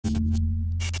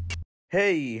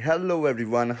Hey, hello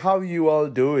everyone, how you all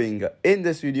doing? In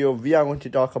this video, we are going to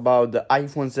talk about the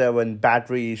iPhone 7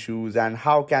 battery issues and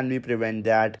how can we prevent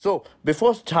that. So,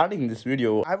 before starting this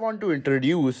video, I want to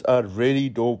introduce a really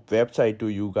dope website to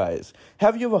you guys.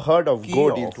 Have you ever heard of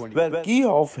GoDeal? Well,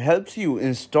 KeyOff helps you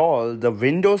install the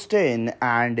Windows 10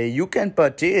 and you can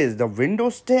purchase the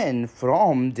Windows 10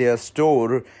 from their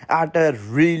store at a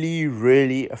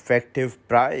really effective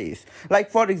price.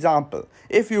 Like for example,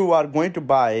 if you are going to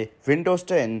buy Windows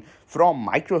 10 from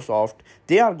Microsoft,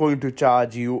 they are going to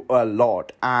charge you a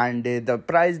lot, and the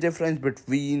price difference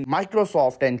between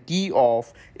Microsoft and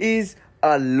KeyOff is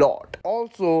a lot.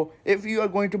 Also, if you are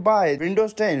going to buy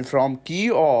Windows 10 from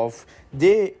KeyOff,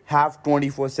 they have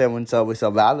 24/7 service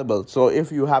available. So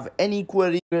if you have any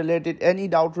query related, any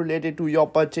doubt related to your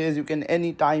purchase, you can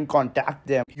anytime contact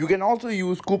them. You can also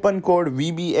use coupon code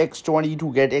VBX20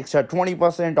 to get extra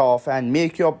 20% off and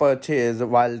make your purchase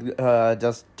while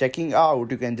just checking out.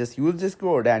 You can just use this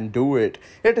code and do it.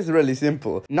 It is really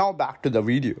simple. Now back to the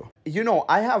video.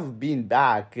 I have been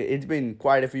back. It's been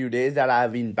quite a few days that I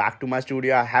have been back to my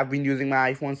studio. I have been using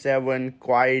my iPhone 7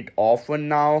 quite often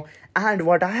now. And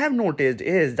what I have noticed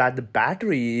is that the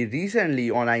battery recently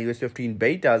on iOS 15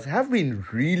 betas have been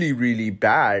really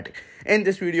bad. In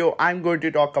this video, I'm going to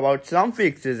talk about some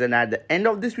fixes, and at the end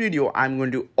of this video, I'm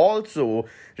going to also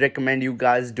recommend you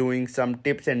guys doing some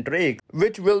tips and tricks,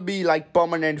 which will be like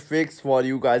permanent fix for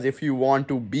you guys if you want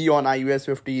to be on iOS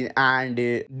 15 and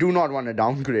do not want to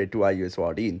downgrade to iOS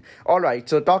 14. Alright,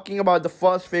 so talking about the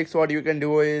first fix, what you can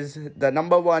do is, the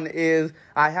number one is,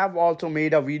 I have also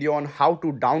made a video on how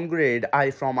to downgrade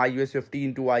from iOS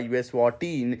 15 to iOS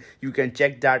 14. You can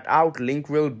check that out. Link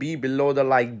will be below the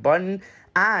like button.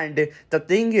 And the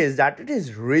thing is that it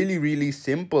is really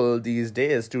simple these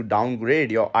days to downgrade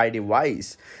your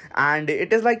iDevice, and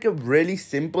it is like a really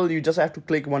simple. You just have to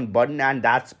click one button and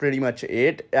that's pretty much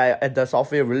it. The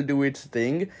software will do its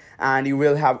thing and you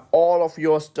will have all of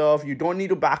your stuff. You don't need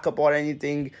to back up or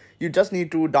anything. You just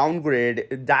need to downgrade.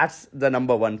 That's the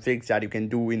number one fix that you can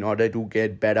do in order to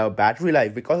get better battery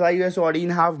life, because iOS 14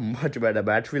 have much better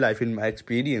battery life in my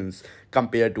experience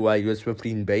compared to iOS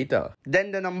 15 beta.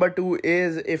 Then the number two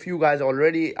is, if you guys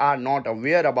already are not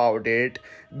aware about it,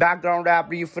 background app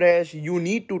refresh. You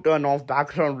need to turn off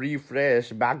background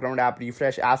app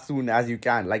refresh as soon as you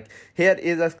can. Like here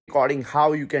is a recording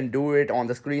how you can do it on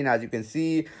the screen. As you can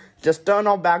see, just turn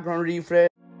off background refresh.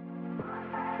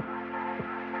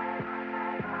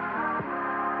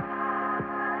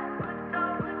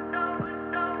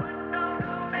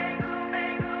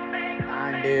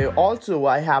 And also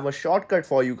I have a shortcut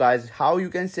for you guys. How you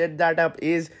can set that up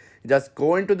is, just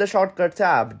go into the shortcuts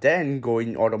app, then go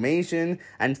in automation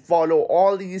and follow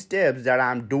all these steps that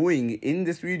I'm doing in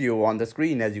this video on the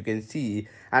screen, as you can see.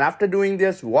 And after doing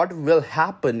this, what will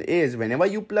happen is, whenever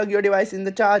you plug your device in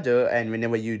the charger and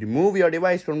whenever you remove your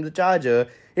device from the charger,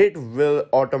 it will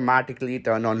automatically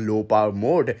turn on low power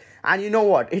mode. And you know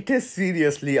what, it is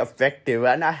seriously effective,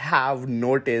 and I have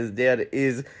noticed there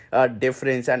is a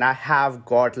difference, and I have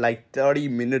got like 30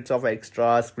 minutes of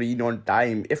extra screen on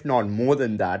time, if not more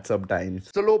than that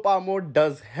sometimes. So low power mode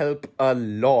does help a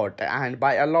lot, and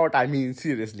by a lot I mean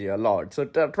seriously a lot. So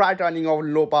try turning off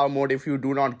low power mode if you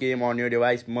do not game on your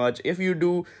device much. If you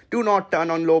do not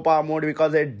turn on low power mode,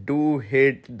 because it do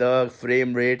hit the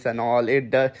frame rates and all.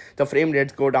 The frame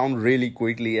rates go down really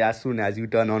quickly as soon as you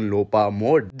turn on low power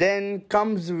mode. Then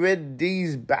comes with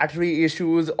these battery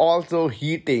issues, also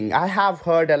heating. I have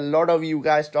heard a lot of you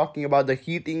guys talking about the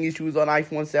heating issues on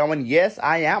iPhone 7. Yes,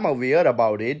 I am aware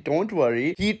about it, don't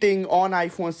worry. Heating on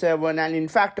iPhone 7, and in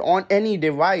fact on any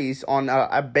device on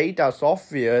a beta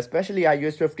software, especially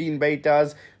iOS 15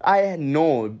 betas, I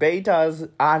know betas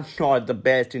are not the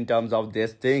best in terms of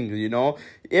this thing.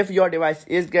 If your device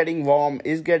is getting warm,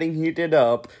 is getting heated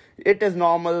up, it is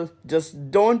normal.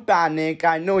 Just don't panic.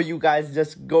 I know you guys.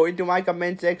 Just go into my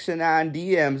comment section and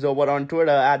DMs over on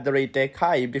Twitter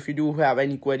 @TechHype. If you do have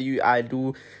any query, I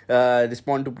do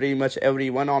respond to pretty much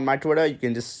everyone on my Twitter. You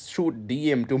can just shoot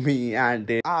DM to me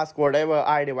and ask whatever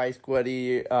iDevice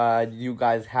query you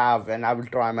guys have, and I will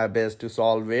try my best to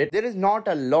solve it. There is not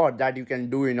a lot that you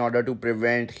can do in order to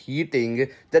prevent heating.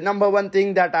 The number one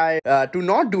thing that I do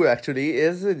not do actually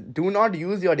is, do not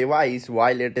use your device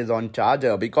while it is on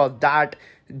charger, because that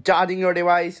charging your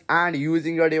device and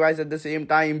using your device at the same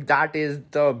time, that is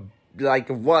the like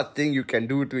worst thing you can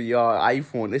do to your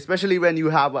iPhone, especially when you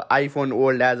have an iPhone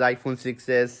old as iPhone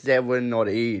 6s, 7 or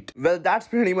 8. Well, that's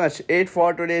pretty much it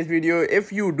for today's video.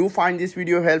 If you do find this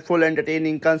video helpful,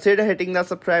 entertaining, consider hitting the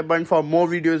subscribe button for more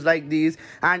videos like these.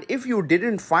 And if you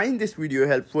didn't find this video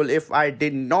helpful, if I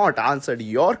did not answer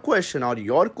your question or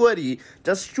your query,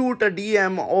 just shoot a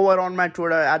DM over on my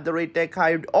Twitter at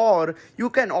 @TechHyped, or you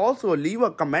can also leave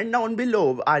a comment down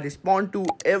below. I respond to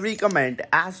every comment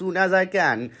as soon as I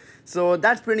can. So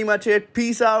that's pretty much it.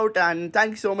 Peace out, and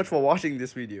thank you so much for watching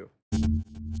this video.